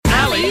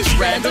Today's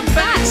Random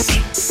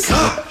Facts.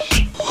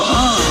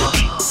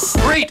 Gosh.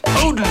 Great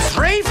Odin's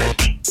Raven.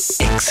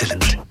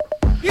 Excellent.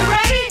 You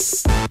ready?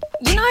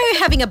 You know,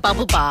 having a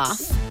bubble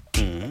bath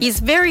is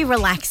very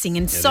relaxing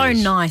and so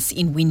is. nice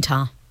in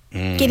winter.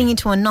 Getting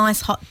into a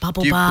nice hot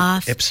bubble Do you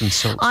bath. put Epsom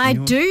salts I in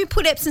yours? do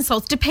put Epsom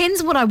salts.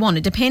 Depends what I want.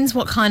 It depends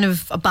what kind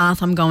of a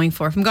bath I'm going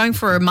for. If I'm going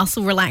for a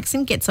muscle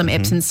relaxing, get some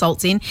Epsom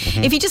salts in.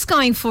 If you're just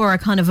going for a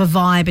kind of a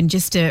vibe and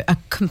just a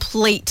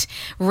complete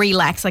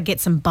relax, I get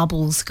some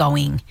bubbles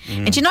going.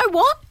 And you know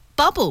what?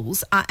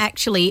 Bubbles are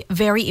actually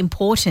very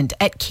important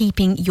at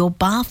keeping your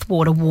bath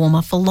water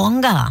warmer for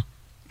longer.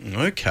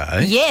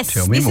 Okay. Yes,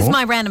 Tell me this is more.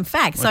 my random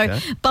fact. So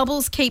Okay.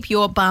 bubbles keep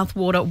your bath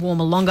water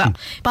warmer longer.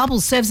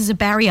 Bubbles serves as a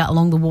barrier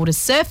along the water's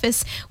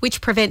surface, which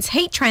prevents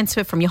heat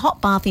transfer from your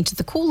hot bath into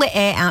the cooler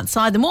air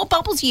outside. The more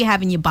bubbles you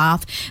have in your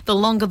bath, the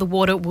longer the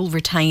water will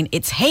retain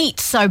its heat.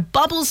 So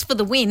bubbles for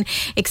the win,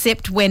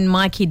 except when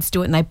my kids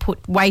do it and they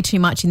put way too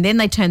much in. Then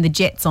they turn the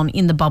jets on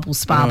in the bubble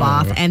spa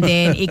bath and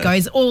then it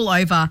goes all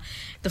over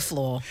the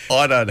floor.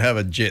 I don't have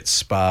a jet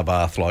spa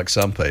bath like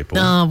some people.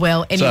 Oh,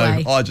 well,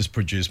 anyway. So I just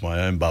produce my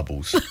own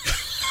bubbles.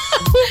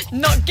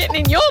 Not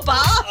getting in your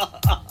bath.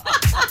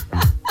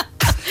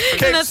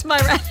 And that's my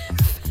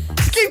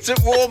Keeps it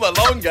warmer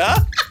longer.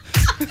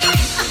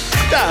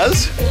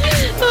 Does.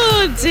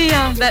 Oh,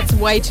 dear. That's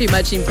way too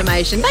much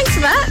information. Thanks for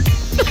that.